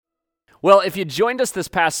Well, if you joined us this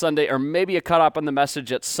past Sunday, or maybe you caught up on the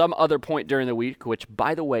message at some other point during the week, which,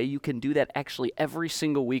 by the way, you can do that actually every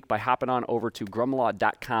single week by hopping on over to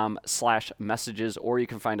grumlaw.com/messages, or you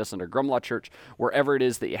can find us under Grumlaw Church, wherever it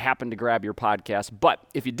is that you happen to grab your podcast. But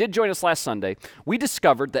if you did join us last Sunday, we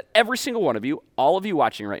discovered that every single one of you, all of you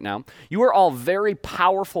watching right now, you are all very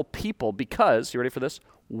powerful people because, you ready for this?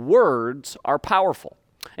 Words are powerful.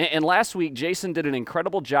 And last week, Jason did an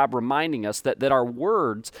incredible job reminding us that our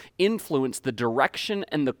words influence the direction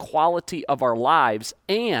and the quality of our lives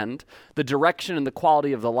and the direction and the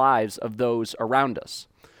quality of the lives of those around us.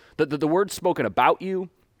 The words spoken about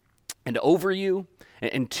you and over you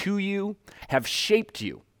and to you have shaped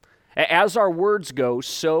you. As our words go,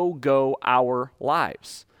 so go our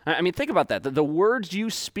lives. I mean, think about that. The words you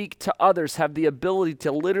speak to others have the ability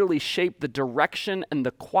to literally shape the direction and the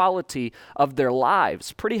quality of their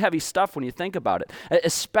lives. Pretty heavy stuff when you think about it,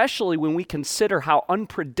 especially when we consider how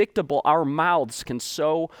unpredictable our mouths can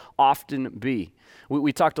so often be.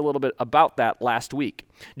 We talked a little bit about that last week.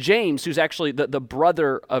 James, who's actually the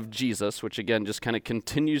brother of Jesus, which again just kind of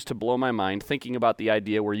continues to blow my mind, thinking about the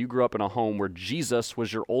idea where you grew up in a home where Jesus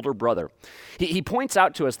was your older brother. He points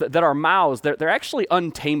out to us that our mouths, they're actually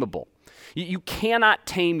untamable. You cannot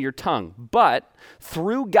tame your tongue, but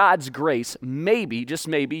through God's grace, maybe, just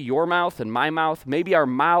maybe, your mouth and my mouth, maybe our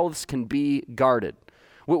mouths can be guarded.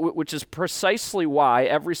 Which is precisely why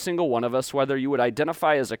every single one of us, whether you would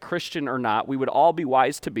identify as a Christian or not, we would all be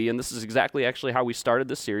wise to be, and this is exactly actually how we started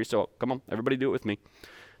this series, so come on, everybody do it with me.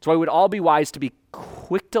 So I would all be wise to be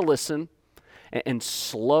quick to listen and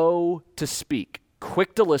slow to speak.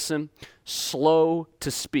 Quick to listen, slow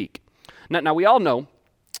to speak. Now we all know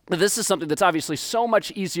this is something that's obviously so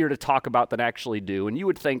much easier to talk about than actually do, and you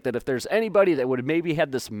would think that if there's anybody that would have maybe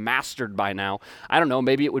had this mastered by now, I don't know,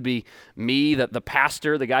 maybe it would be me, the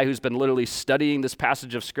pastor, the guy who's been literally studying this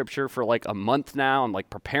passage of Scripture for like a month now and like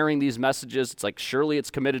preparing these messages. It's like surely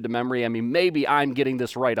it's committed to memory. I mean, maybe I'm getting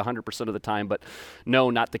this right 100% of the time, but no,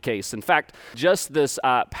 not the case. In fact, just this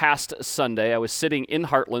past Sunday, I was sitting in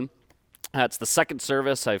Heartland. It's the second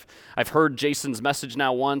service. I've heard Jason's message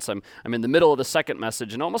now once. I'm in the middle of the second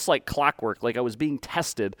message, and almost like clockwork, like I was being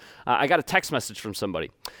tested, I got a text message from somebody.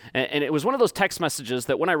 And it was one of those text messages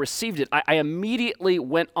that when I received it, I immediately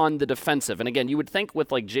went on the defensive. And again, you would think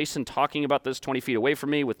with like Jason talking about this 20 feet away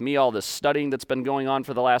from me, with me all this studying that's been going on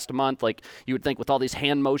for the last month, like you would think with all these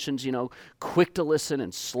hand motions, quick to listen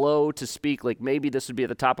and slow to speak, like maybe this would be at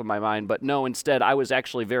the top of my mind. But no, instead, I was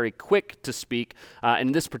actually very quick to speak.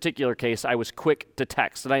 In this particular case, I was quick to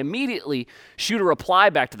text. And I immediately shoot a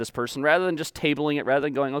reply back to this person rather than just tabling it, rather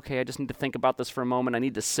than going, okay, I just need to think about this for a moment. I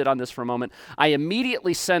need to sit on this for a moment. I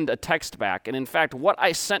immediately send a text back. And in fact, what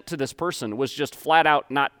I sent to this person was just flat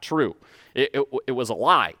out not true. It was a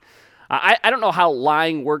lie. I don't know how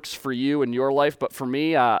lying works for you in your life, but for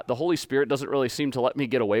me, the Holy Spirit doesn't really seem to let me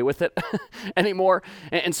get away with it anymore.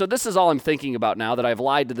 And so this is all I'm thinking about now, that I've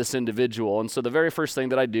lied to this individual. And so the very first thing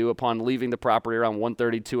that I do upon leaving the property around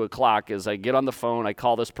 1:30, 2 o'clock is I get on the phone, I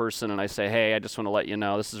call this person, and I say, hey, I just want to let you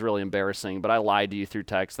know, this is really embarrassing, but I lied to you through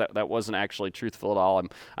text. That wasn't actually truthful at all.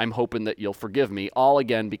 I'm hoping that you'll forgive me, all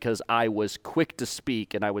again because I was quick to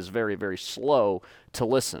speak and I was very, very slow to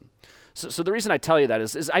listen. So the reason I tell you that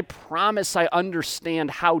is I promise I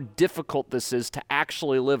understand how difficult this is to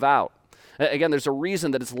actually live out. Again, there's a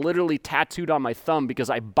reason that it's literally tattooed on my thumb because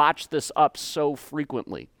I botch this up so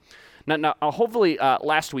frequently. Now hopefully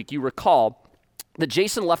last week you recall that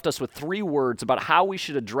Jason left us with 3 words about how we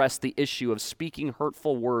should address the issue of speaking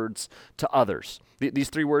hurtful words to others. These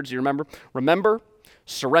 3 words, you remember? Remember,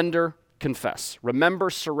 surrender, confess. Remember,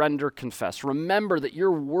 surrender, confess. Remember that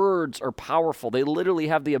your words are powerful. They literally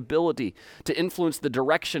have the ability to influence the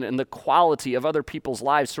direction and the quality of other people's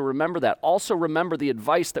lives. So remember that. Also remember the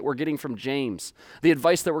advice that we're getting from James, the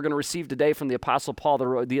advice that we're going to receive today from the Apostle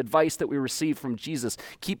Paul, the advice that we received from Jesus.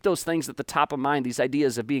 Keep those things at the top of mind, these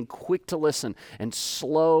ideas of being quick to listen and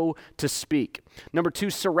slow to speak. Number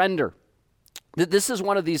 2, surrender. This is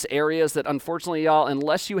one of these areas that, unfortunately, y'all,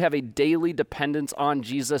 unless you have a daily dependence on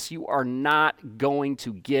Jesus, you are not going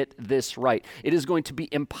to get this right. It is going to be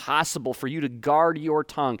impossible for you to guard your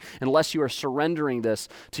tongue unless you are surrendering this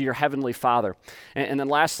to your Heavenly Father. And then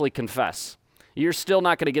lastly, confess. You're still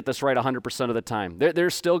not going to get this right 100% of the time.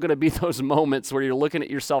 There's still going to be those moments where you're looking at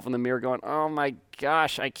yourself in the mirror going, oh my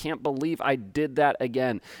gosh, I can't believe I did that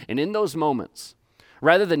again. And in those moments,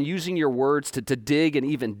 rather than using your words to dig an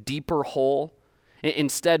even deeper hole,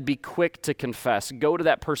 instead, be quick to confess. Go to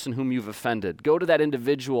that person whom you've offended. Go to that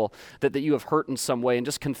individual that you have hurt in some way and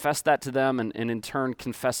just confess that to them and in turn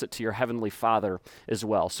confess it to your Heavenly Father as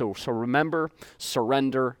well. So remember,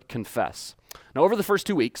 surrender, confess. Now, over the first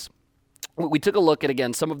 2 weeks, we took a look at,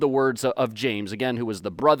 again, some of the words of James, again, who was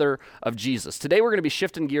the brother of Jesus. Today we're going to be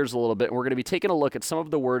shifting gears a little bit, and we're going to be taking a look at some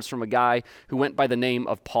of the words from a guy who went by the name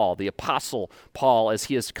of Paul, the Apostle Paul, as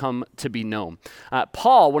he has come to be known.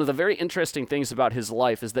 Paul, one of the very interesting things about his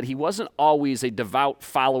life is that he wasn't always a devout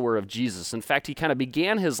follower of Jesus. In fact, he kind of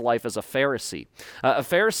began his life as a Pharisee. A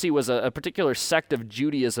Pharisee was a particular sect of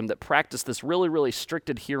Judaism that practiced this really, really strict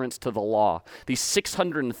adherence to the law, these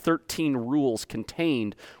 613 rules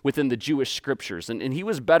contained within the Jewish scriptures, and he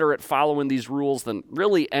was better at following these rules than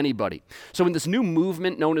really anybody. So when this new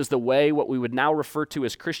movement known as the Way, what we would now refer to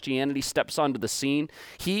as Christianity, steps onto the scene,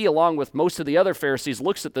 he, along with most of the other Pharisees,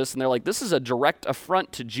 looks at this and they're like, this is a direct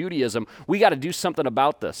affront to Judaism. We got to do something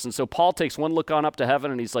about this. And so Paul takes one look on up to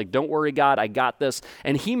heaven and he's like, don't worry, God, I got this.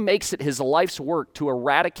 And he makes it his life's work to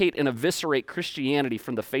eradicate and eviscerate Christianity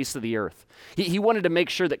from the face of the earth. He wanted to make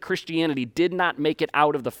sure that Christianity did not make it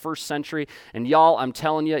out of the first century. And y'all, I'm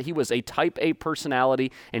telling you, he was a type A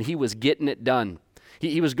personality, and he was getting it done.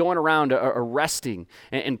 He was going around arresting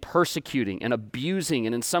and persecuting and abusing,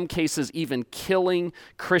 and in some cases even killing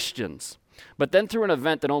Christians. But then through an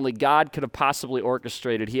event that only God could have possibly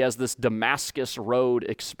orchestrated, he has this Damascus Road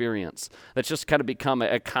experience that's just kind of become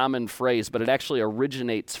a common phrase, but it actually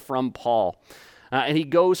originates from Paul. And he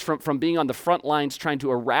goes from being on the front lines trying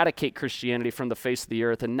to eradicate Christianity from the face of the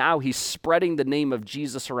earth, and now he's spreading the name of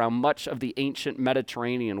Jesus around much of the ancient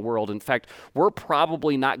Mediterranean world. In fact, we're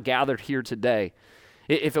probably not gathered here today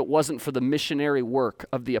if it wasn't for the missionary work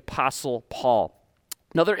of the Apostle Paul.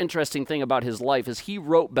 Another interesting thing about his life is he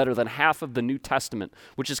wrote better than half of the New Testament,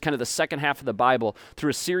 which is kind of the second half of the Bible, through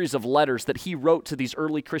a series of letters that he wrote to these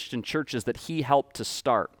early Christian churches that he helped to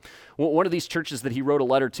start. One of these churches that he wrote a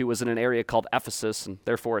letter to was in an area called Ephesus, and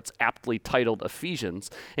therefore it's aptly titled Ephesians.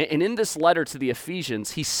 And in this letter to the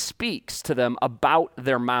Ephesians, he speaks to them about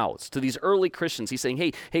their mouths, to these early Christians. He's saying,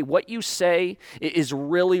 hey, what you say is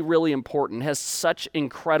really, really important, has such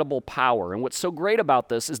incredible power. And what's so great about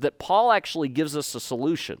this is that Paul actually gives us a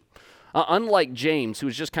solution. Unlike James, who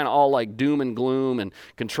was just kind of all like doom and gloom and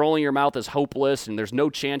controlling your mouth is hopeless and there's no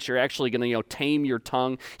chance you're actually going to tame your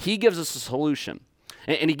tongue, he gives us a solution.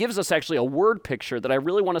 And he gives us actually a word picture that I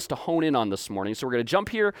really want us to hone in on this morning. So we're going to jump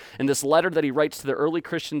here in this letter that he writes to the early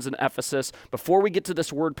Christians in Ephesus. Before we get to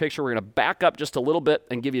this word picture, we're going to back up just a little bit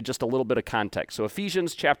and give you just a little bit of context. So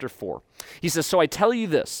Ephesians chapter 4. He says, so I tell you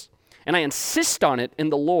this, and I insist on it in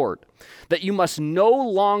the Lord, that you must no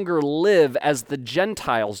longer live as the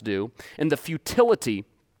Gentiles do in the futility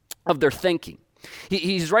of their thinking.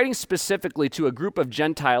 He's writing specifically to a group of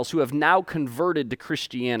Gentiles who have now converted to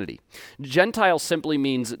Christianity. Gentile simply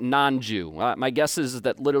means non-Jew. My guess is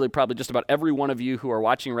that literally probably just about every one of you who are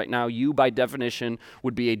watching right now, you by definition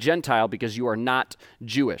would be a Gentile because you are not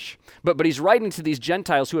Jewish. But he's writing to these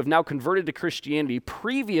Gentiles who have now converted to Christianity.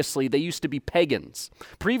 Previously, they used to be pagans.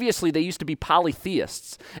 Previously, they used to be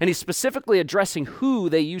polytheists. And he's specifically addressing who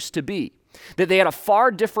they used to be. That they had a far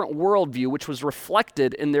different worldview which was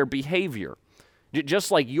reflected in their behavior.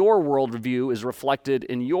 Just like your worldview is reflected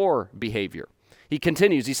in your behavior. He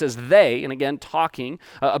continues, he says, they, and again talking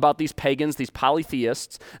about these pagans, these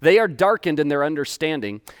polytheists, they are darkened in their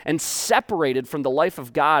understanding and separated from the life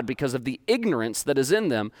of God because of the ignorance that is in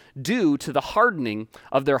them due to the hardening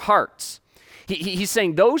of their hearts. He's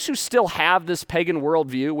saying those who still have this pagan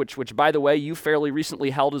worldview, which by the way, you fairly recently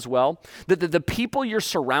held as well, that the people you're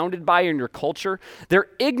surrounded by in your culture, they're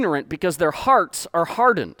ignorant because their hearts are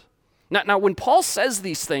hardened. Now, when Paul says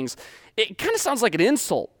these things, it kind of sounds like an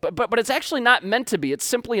insult, but it's actually not meant to be. It's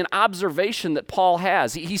simply an observation that Paul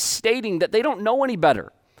has. He's stating that they don't know any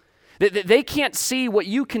better. They can't see what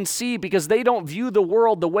you can see because they don't view the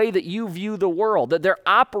world the way that you view the world, that they're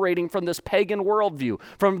operating from this pagan worldview,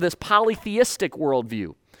 from this polytheistic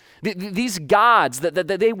worldview. These gods that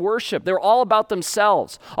they worship, they're all about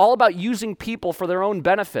themselves, all about using people for their own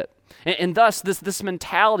benefit. And thus, this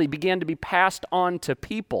mentality began to be passed on to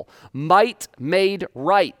people. Might made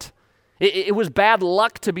right. It was bad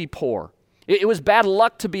luck to be poor. It was bad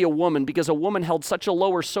luck to be a woman because a woman held such a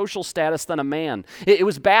lower social status than a man. It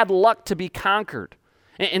was bad luck to be conquered.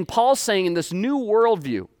 And Paul's saying in this new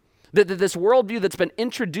worldview, that this worldview that's been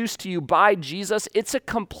introduced to you by Jesus, it's a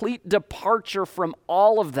complete departure from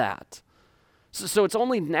all of that. So it's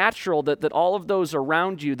only natural that all of those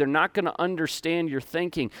around you, they're not going to understand your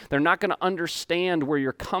thinking. They're not going to understand where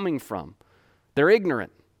you're coming from. They're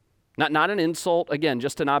ignorant. Not an insult, again,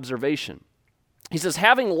 just an observation. He says,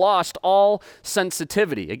 having lost all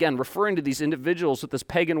sensitivity, again, referring to these individuals with this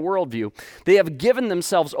pagan worldview, they have given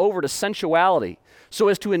themselves over to sensuality so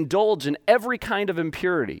as to indulge in every kind of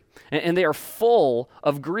impurity, and they are full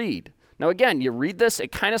of greed. Now again, you read this,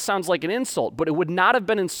 it kind of sounds like an insult, but it would not have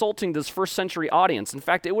been insulting to this first century audience. In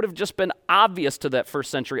fact, it would have just been obvious to that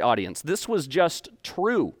first century audience. This was just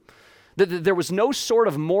true. There was no sort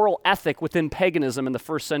of moral ethic within paganism in the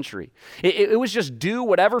first century. It was just do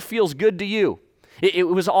whatever feels good to you. It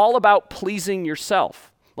was all about pleasing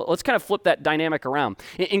yourself. Well, let's kind of flip that dynamic around.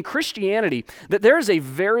 In Christianity, there is a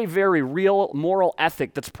very, very real moral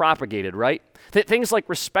ethic that's propagated, right? Things like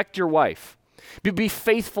respect your wife, be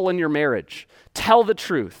faithful in your marriage, tell the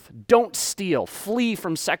truth, don't steal, flee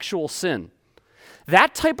from sexual sin.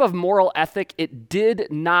 That type of moral ethic, it did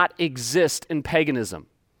not exist in paganism.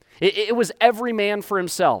 It was every man for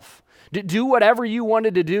himself. Do whatever you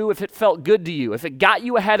wanted to do if it felt good to you. If it got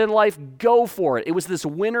you ahead in life, go for it. It was this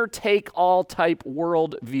winner-take-all type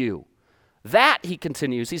worldview. That, he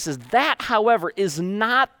continues, he says, that, however, is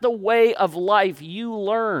not the way of life you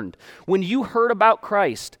learned when you heard about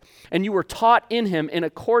Christ and you were taught in him in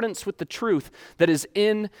accordance with the truth that is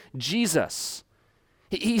in Jesus.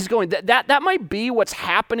 He's going, that might be what's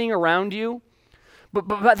happening around you,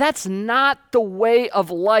 but that's not the way of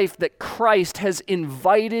life that Christ has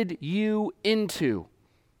invited you into.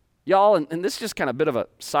 Y'all, and this is just kind of a bit of a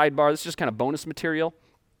sidebar, this is just kind of bonus material.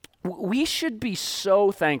 We should be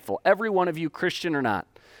so thankful, every one of you, Christian or not.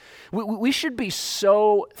 We should be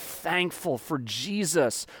so thankful for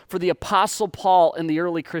Jesus, for the Apostle Paul in the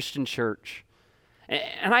early Christian church.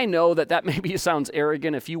 And I know that maybe sounds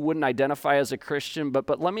arrogant if you wouldn't identify as a Christian,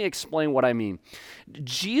 but let me explain what I mean.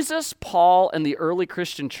 Jesus, Paul, and the early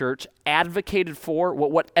Christian church advocated for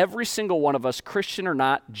what every single one of us, Christian or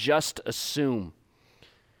not, just assume.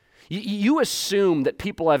 You assume that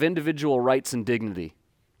people have individual rights and dignity.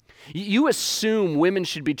 You assume women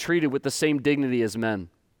should be treated with the same dignity as men.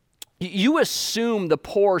 You assume the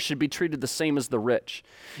poor should be treated the same as the rich.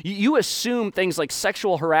 You assume things like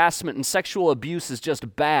sexual harassment and sexual abuse is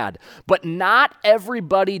just bad, but not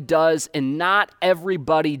everybody does and not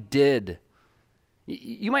everybody did.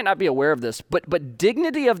 You might not be aware of this, but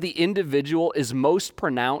dignity of the individual is most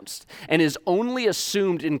pronounced and is only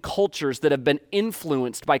assumed in cultures that have been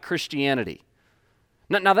influenced by Christianity.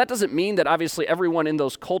 Now, that doesn't mean that obviously everyone in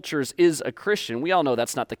those cultures is a Christian. We all know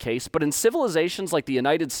that's not the case. But in civilizations like the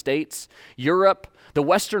United States, Europe, the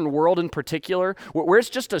Western world in particular, where it's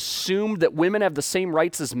just assumed that women have the same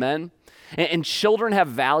rights as men, and children have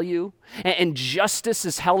value, and justice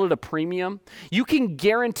is held at a premium, you can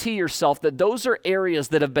guarantee yourself that those are areas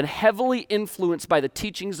that have been heavily influenced by the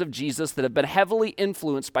teachings of Jesus, that have been heavily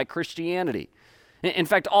influenced by Christianity. In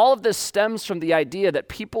fact, all of this stems from the idea that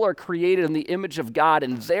people are created in the image of God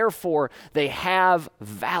and therefore they have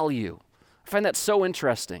value. I find that so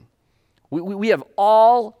interesting. We have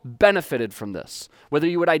all benefited from this, whether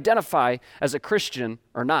you would identify as a Christian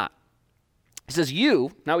or not. He says,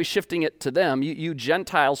 now he's shifting it to them, you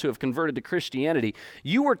Gentiles who have converted to Christianity,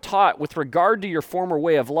 you were taught with regard to your former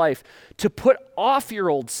way of life to put off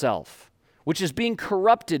your old self, which is being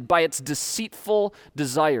corrupted by its deceitful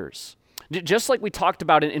desires. Just like we talked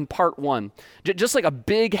about in part one, just like a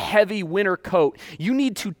big, heavy winter coat, you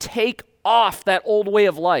need to take off that old way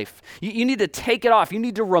of life. You need to take it off. You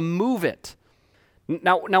need to remove it.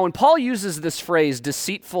 Now, when Paul uses this phrase,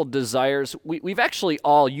 deceitful desires, we've actually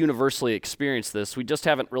all universally experienced this. We just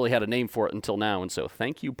haven't really had a name for it until now, and so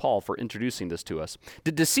thank you, Paul, for introducing this to us.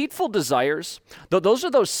 The deceitful desires, those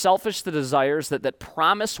are those selfish desires that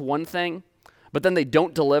promise one thing, but then they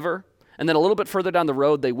don't deliver, and then a little bit further down the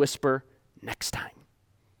road, they whisper, next time.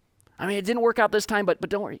 I mean, it didn't work out this time, but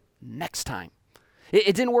don't worry, next time.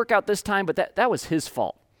 It didn't work out this time, but that was his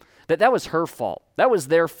fault. That was her fault. That was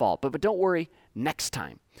their fault, but don't worry, next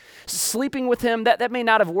time. Sleeping with him, that may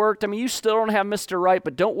not have worked. I mean, you still don't have Mr. Right,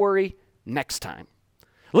 but don't worry, next time.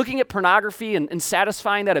 Looking at pornography and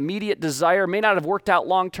satisfying that immediate desire may not have worked out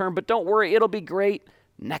long term, but don't worry, it'll be great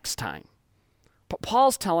next time. But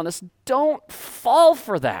Paul's telling us, don't fall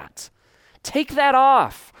for that. Take that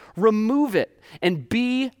off. Remove it and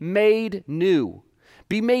be made new.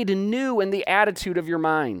 Be made new in the attitude of your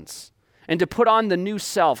minds and to put on the new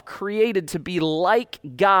self, created to be like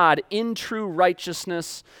God in true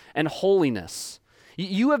righteousness and holiness.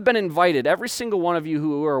 You have been invited, every single one of you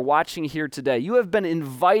who are watching here today, you have been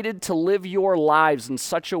invited to live your lives in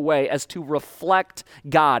such a way as to reflect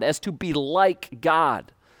God, as to be like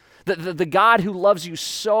God. The God who loves you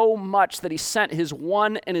so much that he sent his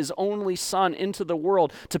one and his only Son into the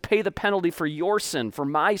world to pay the penalty for your sin, for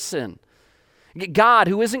my sin. God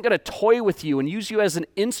who isn't going to toy with you and use you as an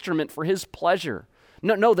instrument for his pleasure.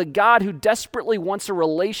 No, the God who desperately wants a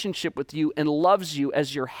relationship with you and loves you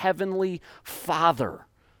as your heavenly Father.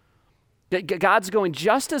 God's going,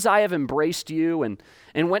 just as I have embraced you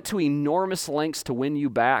and went to enormous lengths to win you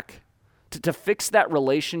back, to fix that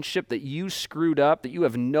relationship that you screwed up, that you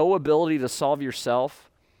have no ability to solve yourself.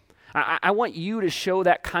 I want you to show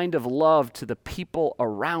that kind of love to the people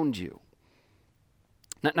around you.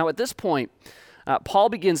 Now at this point, Paul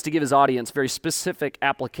begins to give his audience very specific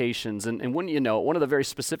applications, and wouldn't you know, one of the very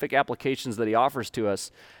specific applications that he offers to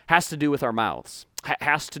us has to do with our mouths,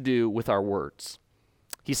 has to do with our words.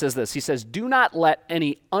 He says this, he says, "Do not let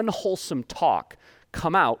any unwholesome talk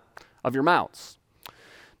come out of your mouths."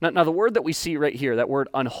 Now, the word that we see right here, that word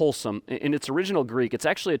unwholesome, in its original Greek, it's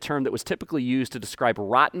actually a term that was typically used to describe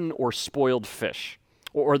rotten or spoiled fish,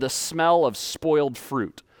 or the smell of spoiled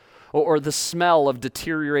fruit, or the smell of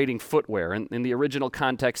deteriorating footwear. And in the original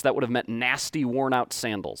context, that would have meant nasty, worn-out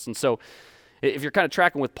sandals. And so if you're kind of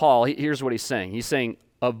tracking with Paul, here's what he's saying. He's saying,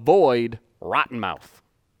 avoid rotten mouth.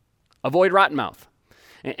 Avoid rotten mouth.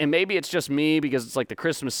 And maybe it's just me because it's like the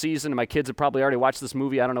Christmas season and my kids have probably already watched this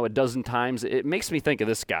movie, I don't know, a dozen times. It makes me think of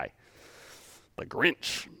this guy, the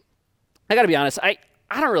Grinch. I got to be honest, I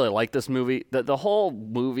don't really like this movie. The whole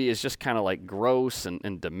movie is just kind of like gross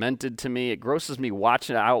and demented to me. It grosses me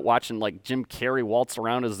watching like Jim Carrey waltz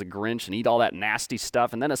around as the Grinch and eat all that nasty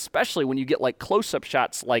stuff. And then especially when you get like close-up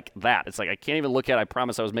shots like that. It's like I can't even look at it. I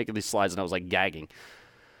promise I was making these slides and I was like gagging.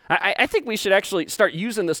 I think we should actually start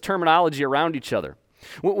using this terminology around each other.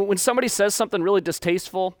 When somebody says something really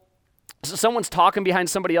distasteful, someone's talking behind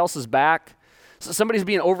somebody else's back, somebody's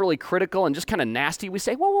being overly critical and just kind of nasty, we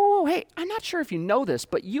say, whoa, hey, I'm not sure if you know this,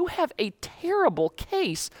 but you have a terrible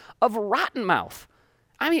case of rotten mouth.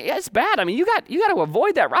 I mean, it's bad. I mean, you got to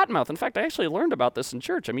avoid that rotten mouth. In fact, I actually learned about this in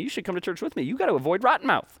church. I mean, you should come to church with me. You got to avoid rotten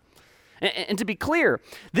mouth. And to be clear,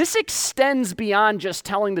 this extends beyond just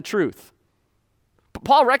telling the truth.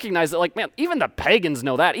 Paul recognized that, like, man, even the pagans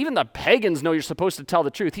know that. Even the pagans know you're supposed to tell the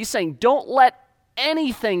truth. He's saying, don't let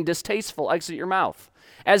anything distasteful exit your mouth,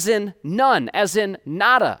 as in none, as in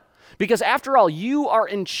nada. Because after all, you are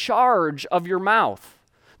in charge of your mouth.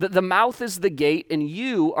 The mouth is the gate, and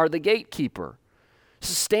you are the gatekeeper.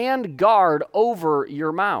 Stand guard over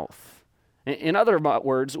your mouth. In other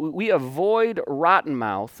words, we avoid rotten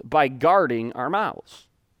mouth by guarding our mouths.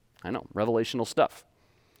 I know, revelational stuff.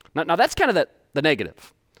 Now that's kind of the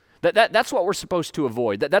negative. That's what we're supposed to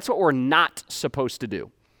avoid. That's what we're not supposed to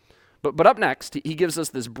do. But up next, he gives us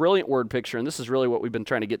this brilliant word picture, and this is really what we've been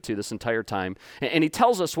trying to get to this entire time. And he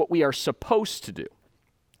tells us what we are supposed to do.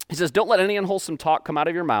 He says, don't let any unwholesome talk come out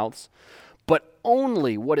of your mouths, but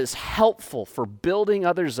only what is helpful for building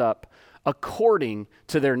others up according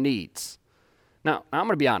to their needs. Now I'm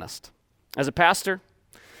going to be honest. As a pastor,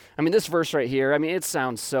 I mean, this verse right here, I mean, it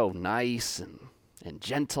sounds so nice and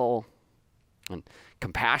gentle and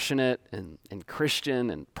compassionate and Christian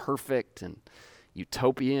and perfect and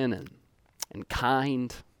utopian and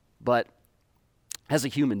kind, but as a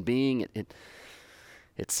human being,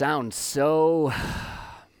 it sounds so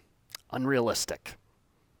unrealistic.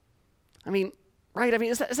 I mean, right? I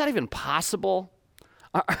mean, is that even possible?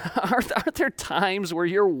 Aren't there times where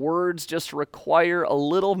your words just require a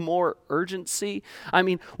little more urgency? I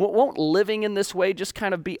mean, won't living in this way just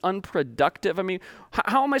kind of be unproductive? I mean,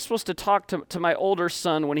 how am I supposed to talk to my older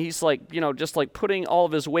son when he's like, just like putting all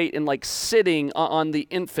of his weight and like sitting on the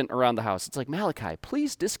infant around the house? It's like, Malachi,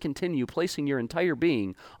 please discontinue placing your entire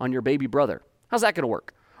being on your baby brother. How's that going to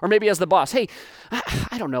work? Or maybe as the boss, hey,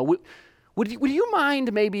 I don't know, Would you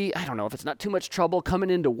mind maybe, I don't know, if it's not too much trouble, coming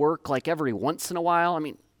into work like every once in a while? I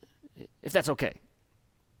mean, if that's okay.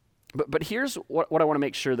 But here's what I want to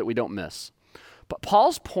make sure that we don't miss. But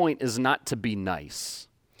Paul's point is not to be nice.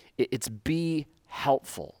 It's be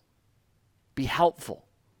helpful. Be helpful.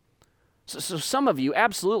 So some of you,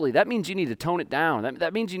 absolutely, that means you need to tone it down.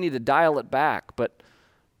 That means you need to dial it back. But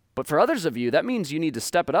for others of you, that means you need to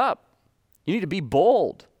step it up. You need to be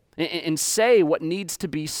bold and say what needs to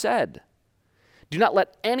be said. Do not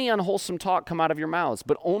let any unwholesome talk come out of your mouths,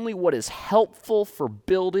 but only what is helpful for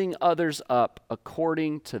building others up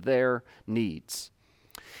according to their needs.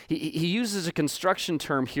 He uses a construction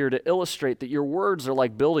term here to illustrate that your words are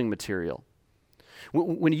like building material.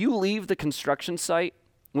 When you leave the construction site,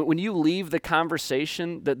 when you leave the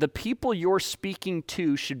conversation, the people you're speaking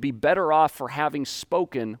to should be better off for having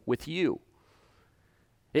spoken with you.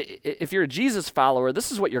 If you're a Jesus follower,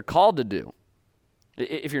 this is what you're called to do.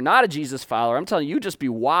 If you're not a Jesus follower, I'm telling you, just be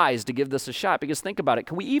wise to give this a shot, because think about it.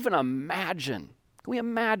 Can we imagine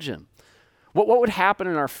what would happen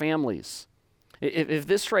in our families if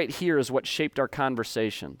this right here is what shaped our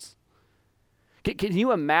conversations? Can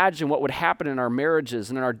you imagine what would happen in our marriages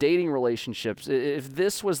and in our dating relationships if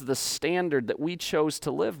this was the standard that we chose to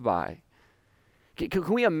live by?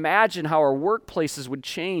 Can we imagine how our workplaces would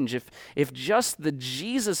change if just the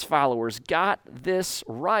Jesus followers got this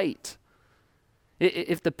right?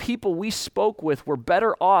 If the people we spoke with were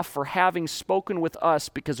better off for having spoken with us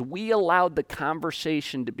because we allowed the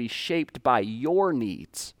conversation to be shaped by your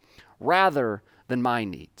needs rather than my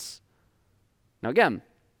needs. Now again,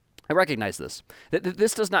 I recognize this.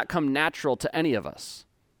 This does not come natural to any of us.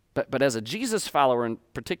 But as a Jesus follower in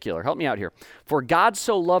particular, help me out here. For God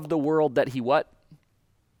so loved the world that he what?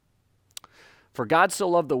 For God so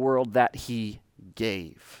loved the world that he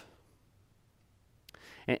gave.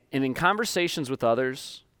 And in conversations with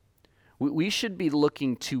others, we should be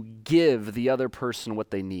looking to give the other person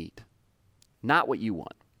what they need, not what you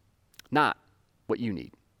want, not what you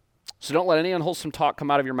need. So don't let any unwholesome talk come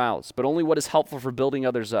out of your mouths, but only what is helpful for building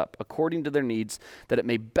others up, according to their needs, that it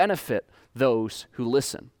may benefit those who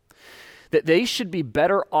listen. That they should be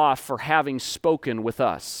better off for having spoken with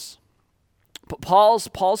us. But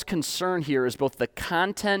Paul's concern here is both the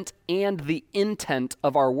content and the intent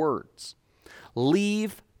of our words.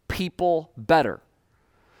 Leave people better.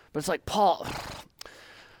 But it's like, Paul,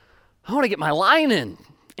 I want to get my line in.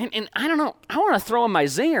 And I don't know, I want to throw in my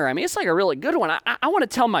zinger. I mean, it's like a really good one. I want to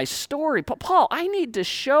tell my story. But Paul, I need to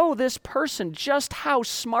show this person just how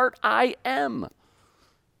smart I am.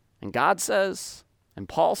 And God says, and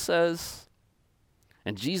Paul says,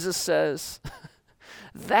 and Jesus says,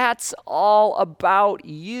 that's all about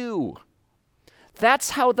you.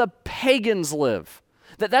 That's how the pagans live.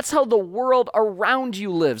 That's how the world around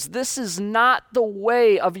you lives. This is not the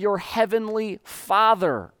way of your heavenly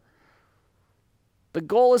Father. The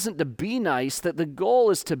goal isn't to be nice, that the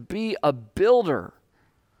goal is to be a builder.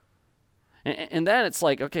 And then it's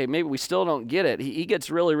like, okay, maybe we still don't get it. He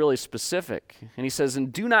gets really, really specific. And he says,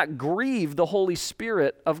 and do not grieve the Holy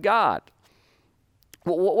Spirit of God.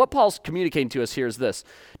 What Paul's communicating to us here is this.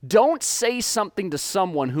 Don't say something to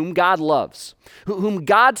someone whom God loves, whom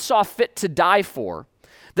God saw fit to die for,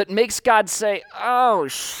 that makes God say, oh,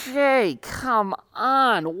 Shay, come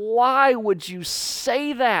on. Why would you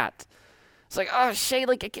say that? It's like, oh, Shay,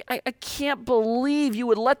 like I can't believe you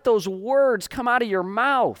would let those words come out of your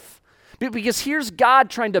mouth. Because here's God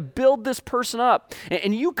trying to build this person up,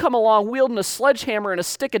 and you come along wielding a sledgehammer and a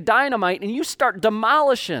stick of dynamite, and you start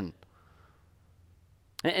demolishing.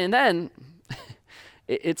 And then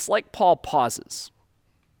it's like Paul pauses,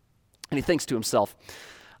 and he thinks to himself,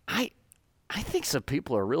 I think some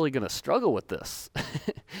people are really going to struggle with this.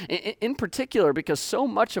 In particular, because so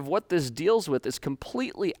much of what this deals with is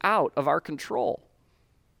completely out of our control.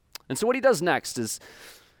 And so what he does next is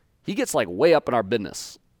he gets like way up in our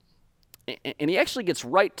business. And he actually gets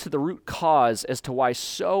right to the root cause as to why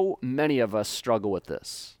so many of us struggle with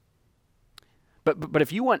this. But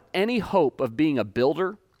if you want any hope of being a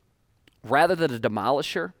builder rather than a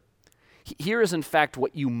demolisher, here is in fact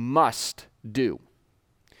what you must do.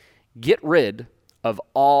 Get rid of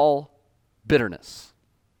all bitterness.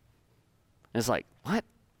 And it's like, what?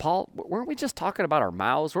 Paul, weren't we just talking about our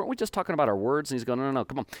mouths? Weren't we just talking about our words? And he's going, no,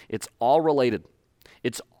 come on. It's all related.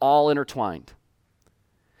 It's all intertwined.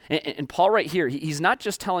 And Paul right here, he's not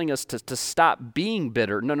just telling us to stop being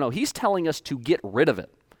bitter. No, he's telling us to get rid of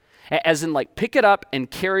it. As in like pick it up and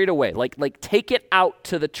carry it away. Like take it out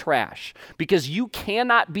to the trash. Because you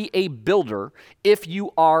cannot be a builder if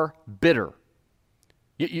you are bitter.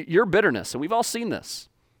 Your bitterness, and we've all seen this,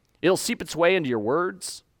 it'll seep its way into your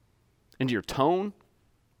words, into your tone,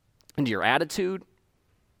 into your attitude.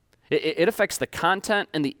 It affects the content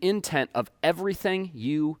and the intent of everything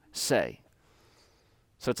you say.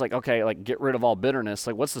 So it's like, okay, like get rid of all bitterness.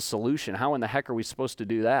 Like what's the solution? How in the heck are we supposed to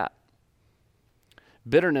do that?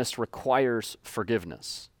 Bitterness requires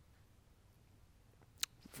forgiveness.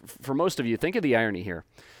 For most of you, think of the irony here.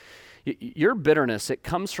 Your bitterness, it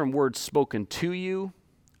comes from words spoken to you,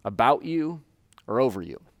 about you, or over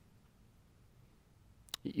you.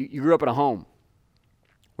 You grew up in a home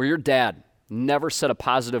where your dad never said a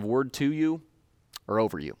positive word to you or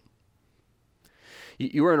over you.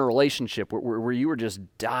 You were in a relationship where you were just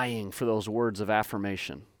dying for those words of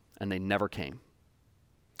affirmation, and they never came.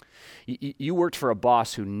 You worked for a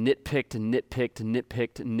boss who nitpicked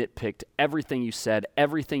everything you said,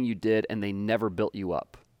 everything you did, and they never built you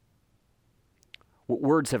up.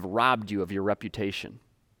 Words have robbed you of your reputation,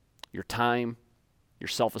 your time, your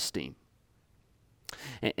self-esteem.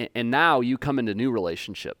 And now you come into new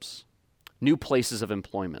relationships, new places of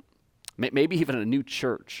employment, maybe even a new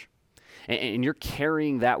church, and you're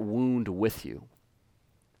carrying that wound with you.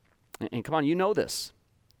 And come on, you know this.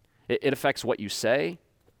 It affects what you say,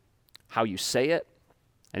 how you say it,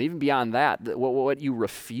 and even beyond that, what you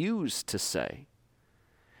refuse to say.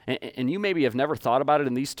 And you maybe have never thought about it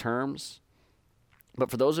in these terms, but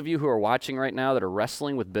for those of you who are watching right now that are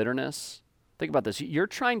wrestling with bitterness, Think about this. You're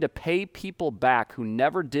trying to pay people back who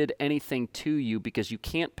never did anything to you because you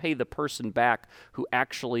can't pay the person back who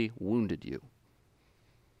actually wounded you.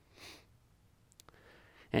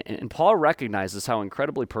 And Paul recognizes how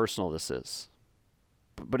incredibly personal this is.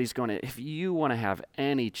 But he's going to, if you want to have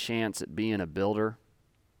any chance at being a builder,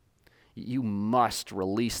 you must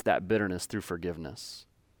release that bitterness through forgiveness.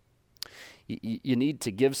 You need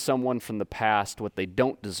to give someone from the past what they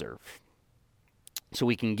don't deserve, so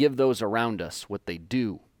we can give those around us what they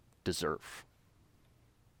do deserve.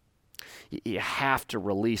 You have to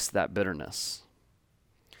release that bitterness.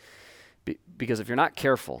 Because if you're not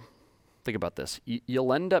careful, think about this,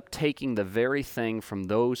 you'll end up taking the very thing from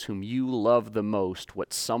those whom you love the most,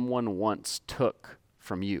 what someone once took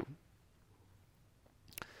from you.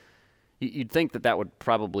 You'd think that would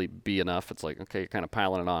probably be enough. It's like, okay, you're kind of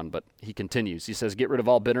piling it on, but he continues. He says, get rid of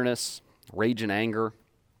all bitterness, rage and anger,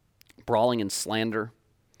 brawling and slander,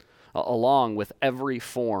 along with every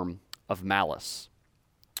form of malice.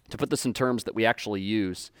 To put this in terms that we actually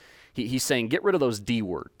use, he's saying get rid of those D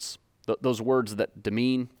words, those words that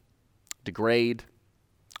demean, degrade,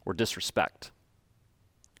 or disrespect.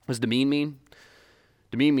 What does demean mean?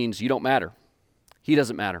 Demean means you don't matter. He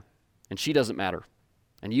doesn't matter. And she doesn't matter.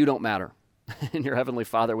 And you don't matter. And your Heavenly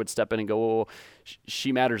Father would step in and go, oh,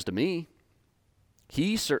 she matters to me.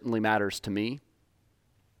 He certainly matters to me.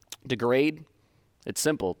 Degrade, it's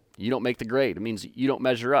simple. You don't make the grade. It means you don't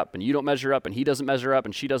measure up, and you don't measure up, and he doesn't measure up,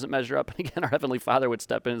 and she doesn't measure up. And again, our Heavenly Father would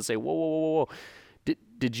step in and say, whoa, whoa, whoa, whoa, whoa.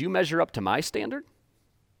 Did you measure up to my standard?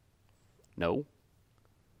 No.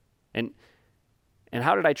 And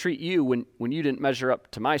how did I treat you when you didn't measure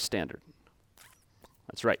up to my standard?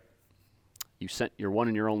 That's right. You sent your one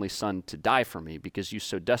and your only Son to die for me because you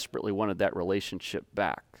so desperately wanted that relationship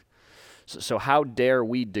back. So how dare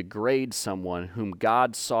we degrade someone whom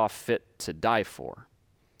God saw fit to die for?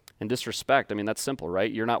 And disrespect, I mean, that's simple, right?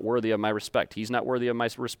 You're not worthy of my respect. He's not worthy of my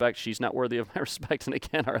respect. She's not worthy of my respect. And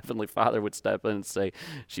again, our Heavenly Father would step in and say,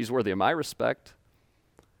 she's worthy of my respect.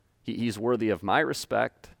 He's worthy of my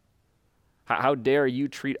respect. How dare you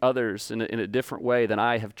treat others in a different way than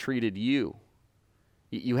I have treated you?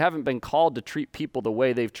 You haven't been called to treat people the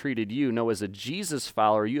way they've treated you. No, as a Jesus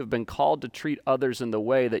follower, you have been called to treat others in the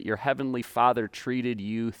way that your Heavenly Father treated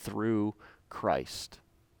you through Christ.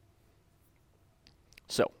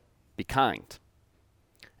 So, be kind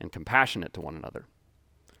and compassionate to one another,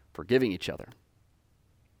 forgiving each other,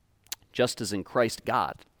 just as in Christ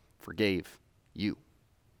God forgave you.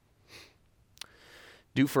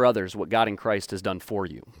 Do for others what God in Christ has done for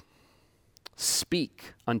you.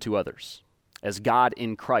 Speak unto others as God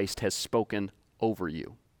in Christ has spoken over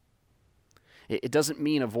you. It doesn't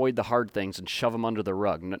mean avoid the hard things and shove them under the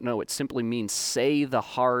rug. No, it simply means say the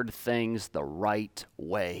hard things the right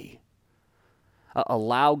way.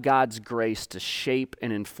 Allow God's grace to shape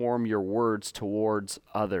and inform your words towards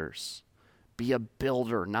others. Be a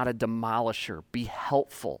builder, not a demolisher. Be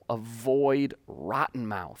helpful. Avoid rotten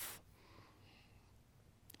mouth.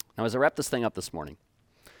 Now, as I wrap this thing up this morning,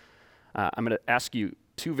 I'm going to ask you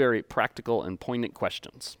two very practical and poignant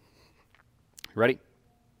questions. Ready?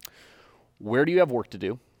 Where do you have work to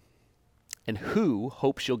do? And who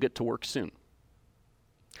hopes you'll get to work soon?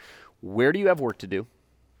 Where do you have work to do?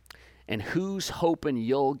 And who's hoping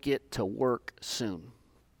you'll get to work soon?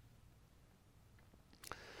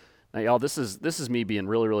 Now, y'all, this is me being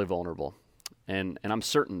really, really vulnerable. And I'm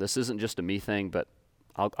certain this isn't just a me thing, but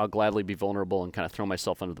I'll gladly be vulnerable and kind of throw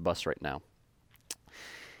myself under the bus right now.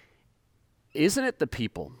 Isn't it the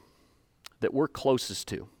people that we're closest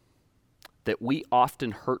to that we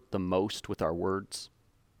often hurt the most with our words,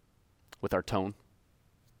 with our tone?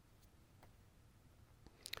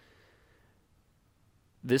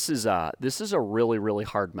 This is a really, really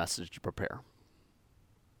hard message to prepare.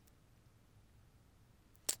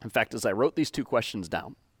 In fact, as I wrote these two questions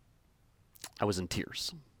down, I was in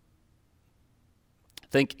tears,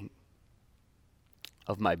 thinking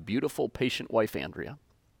of my beautiful, patient wife, Andrea,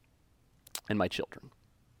 and my children.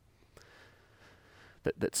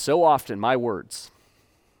 That so often my words,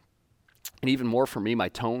 and even more for me, my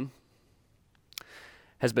tone,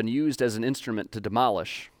 has been used as an instrument to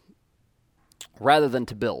demolish rather than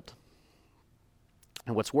to build.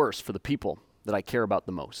 And what's worse, for the people that I care about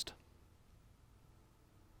the most.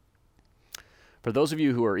 For those of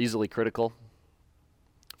you who are easily critical,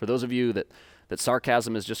 for those of you that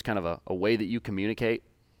sarcasm is just kind of a way that you communicate,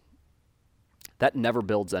 that never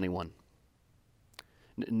builds anyone.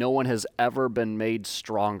 No one has ever been made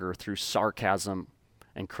stronger through sarcasm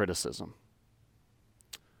and criticism.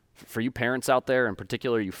 For you parents out there, in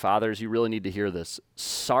particular you fathers, you really need to hear this.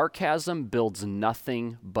 Sarcasm builds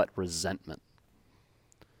nothing but resentment.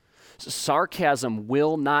 Sarcasm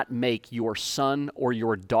will not make your son or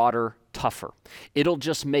your daughter tougher. It'll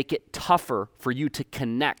just make it tougher for you to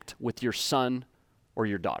connect with your son or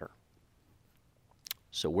your daughter.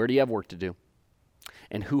 So where do you have work to do?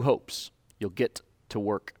 And who hopes you'll get to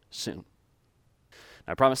work soon?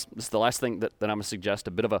 I promise this is the last thing that I'm going to suggest,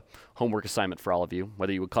 a bit of a homework assignment for all of you,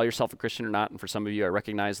 whether you would call yourself a Christian or not, and for some of you, I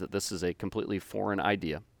recognize that this is a completely foreign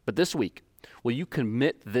idea. But this week, will you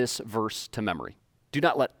commit this verse to memory? Do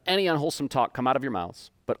not let any unwholesome talk come out of your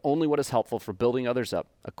mouths, but only what is helpful for building others up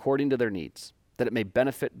according to their needs, that it may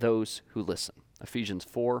benefit those who listen. Ephesians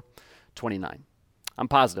 4:29. I'm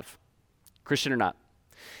positive, Christian or not,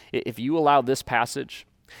 if you allow this passage,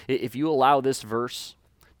 if you allow this verse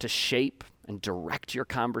to shape and direct your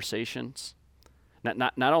conversations,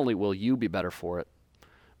 not only will you be better for it,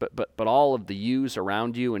 but all of the yous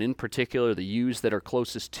around you, and in particular the yous that are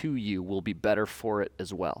closest to you, will be better for it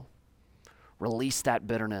as well. Release that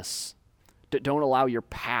bitterness. Don't allow your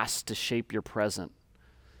past to shape your present.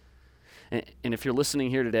 And if you're listening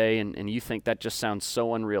here today and you think that just sounds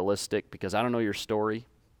so unrealistic because I don't know your story,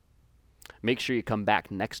 make sure you come back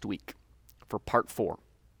next week for part 4,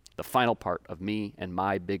 the final part of me and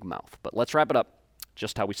my big mouth. But let's wrap it up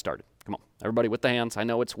just how we started. Come on, everybody with the hands. I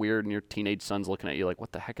know it's weird and your teenage son's looking at you like,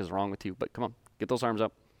 what the heck is wrong with you? But come on, get those arms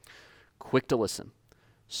up. Quick to listen,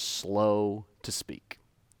 slow to speak.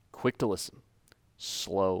 Quick to listen,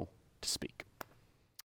 slow to speak.